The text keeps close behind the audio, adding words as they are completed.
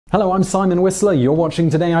Hello, I'm Simon Whistler, you're watching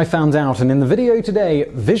Today I Found Out, and in the video today,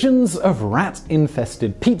 visions of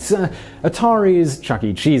rat-infested pizza, Atari's Chuck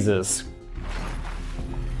E. Cheese's.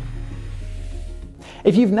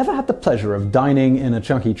 If you've never had the pleasure of dining in a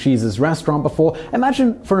Chuck E. Cheese's restaurant before,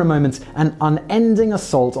 imagine for a moment an unending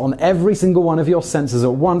assault on every single one of your senses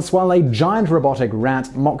at once while a giant robotic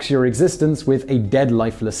rat mocks your existence with a dead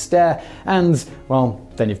lifeless stare and, well,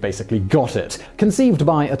 then you've basically got it. Conceived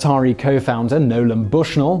by Atari co-founder Nolan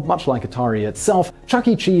Bushnell, much like Atari itself, Chuck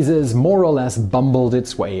E. Cheese's more or less bumbled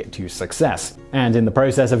its way to success. And in the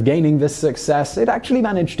process of gaining this success, it actually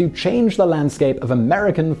managed to change the landscape of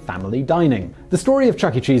American family dining. The story of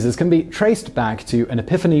Chuck E. Cheese's can be traced back to an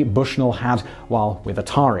epiphany Bushnell had while with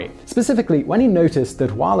Atari. Specifically, when he noticed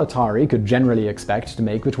that while Atari could generally expect to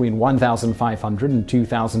make between $1,500 and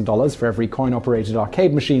 $2,000 for every coin-operated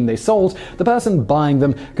arcade machine they sold, the person buying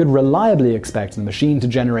them could reliably expect the machine to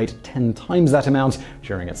generate 10 times that amount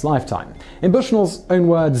during its lifetime. In Bushnell's own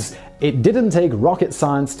words, "It didn't take rocket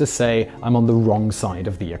science to say I'm on the wrong side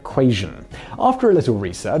of the equation." After a little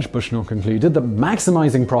research, Bushnell concluded that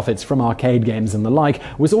maximizing profits from arcade games and the like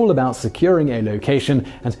was all about securing a location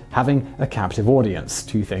and having a captive audience,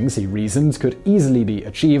 two things he reasoned could easily be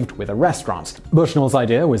achieved with a restaurant. Bushnell's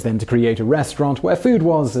idea was then to create a restaurant where food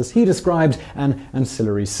was, as he described, an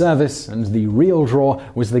ancillary service, and the real draw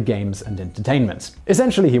was the games and entertainment.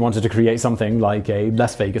 Essentially, he wanted to create something like a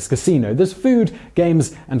Las Vegas casino. There's food,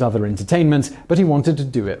 games, and other entertainment, but he wanted to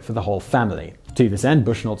do it for the whole family. To this end,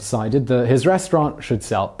 Bushnell decided that his restaurant should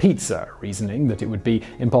sell pizza, reasoning that it would be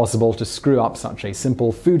impossible to screw up such a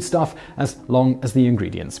simple foodstuff as long as the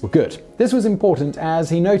ingredients were good. This was important as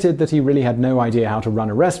he noted that he really had no idea how to run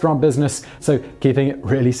a restaurant business, so keeping it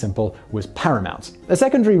really simple was paramount. A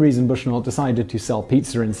secondary reason Bushnell decided to sell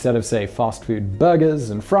pizza instead of, say, fast food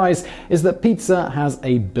burgers and fries is that pizza has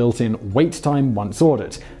a built-in wait time once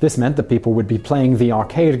ordered. This meant that people would be playing the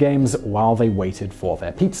arcade games while they waited for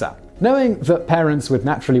their pizza. Knowing that parents would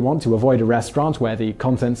naturally want to avoid a restaurant where the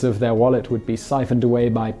contents of their wallet would be siphoned away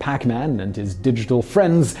by Pac-Man and his digital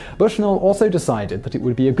friends, Bushnell also decided that it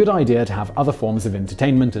would be a good idea to have other forms of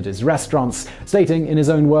entertainment at his restaurants, stating in his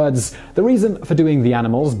own words, "The reason for doing the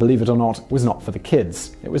animals, believe it or not, was not for the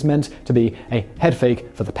kids. It was meant to be a head fake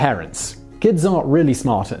for the parents." Kids are really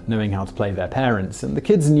smart at knowing how to play their parents, and the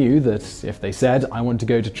kids knew that if they said, "I want to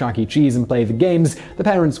go to Chuck E. Cheese and play the games," the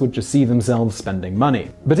parents would just see themselves spending money.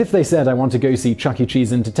 But if they said, "I want to go see Chuck E.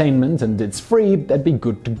 Cheese entertainment and it's free," they'd be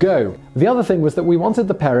good to go. The other thing was that we wanted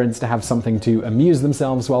the parents to have something to amuse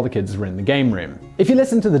themselves while the kids were in the game room. If you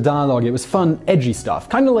listen to the dialogue, it was fun, edgy stuff,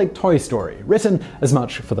 kind of like Toy Story, written as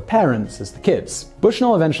much for the parents as the kids.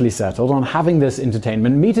 Bushnell eventually settled on having this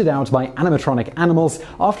entertainment meted out by animatronic animals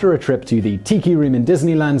after a trip to the Tiki Room in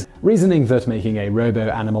Disneyland, reasoning that making a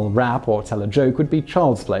robo-animal rap or tell a joke would be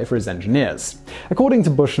child's play for his engineers. According to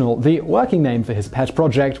Bushnell, the working name for his pet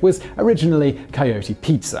project was originally Coyote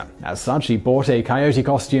Pizza. As such, he bought a coyote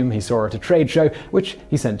costume he saw at a trade show, which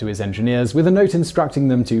he sent to his engineers with a note instructing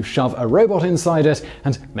them to shove a robot inside it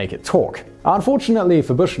and make it talk. Unfortunately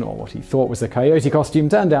for Bushnell, what he thought was a coyote costume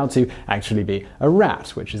turned out to actually be a rat,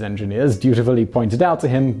 which his engineers dutifully pointed out to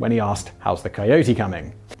him when he asked, "How's the coyote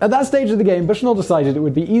coming?" At that stage of the game, Bushnell decided it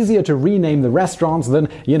would be easier to rename the restaurant than,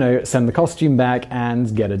 send the costume back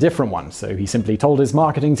and get a different one. So he simply told his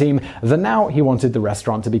marketing team that now he wanted the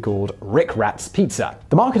restaurant to be called Rick Rat's Pizza.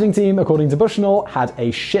 The marketing team, according to Bushnell, had a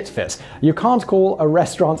shit fit. You can't call a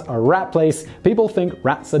restaurant a rat place. People think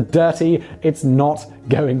rats are dirty. It's not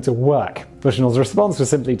going to work. Bushnell's response was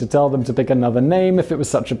simply to tell them to pick another name if it was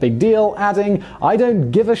such a big deal, adding, "I don't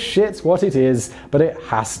give a shit what it is, but it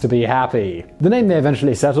has to be happy." The name they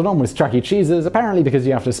eventually settled on was Chuck E. Cheese's, apparently because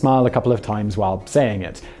you have to smile a couple of times while saying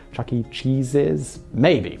it. Chuck E. Cheese's?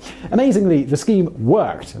 Maybe. Amazingly, the scheme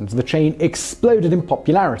worked, and the chain exploded in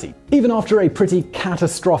popularity. Even after a pretty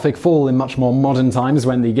catastrophic fall in much more modern times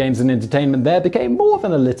when the games and entertainment there became more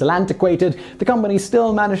than a little antiquated, the company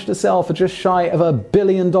still managed to sell for just shy of $1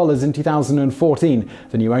 billion in 2014.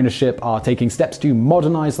 The new ownership are taking steps to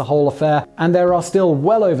modernize the whole affair, and there are still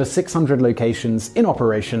well over 600 locations in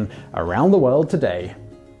operation around the world today.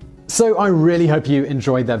 So I really hope you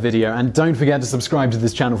enjoyed that video, and don't forget to subscribe to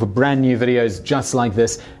this channel for brand new videos just like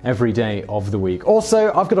this every day of the week. Also,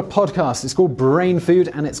 I've got a podcast. It's called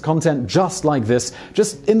BrainFood, and it's content just like this,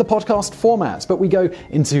 just in the podcast format, but we go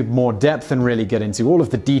into more depth and really get into all of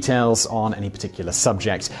the details on any particular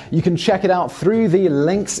subject. You can check it out through the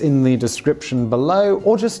links in the description below,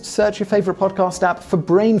 or just search your favorite podcast app for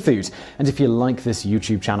BrainFood. And if you like this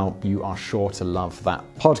YouTube channel, you are sure to love that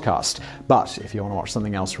podcast. But if you want to watch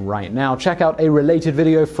something else right now, check out a related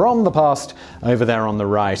video from the past over there on the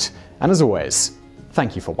right. And as always,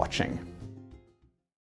 Thank you for watching.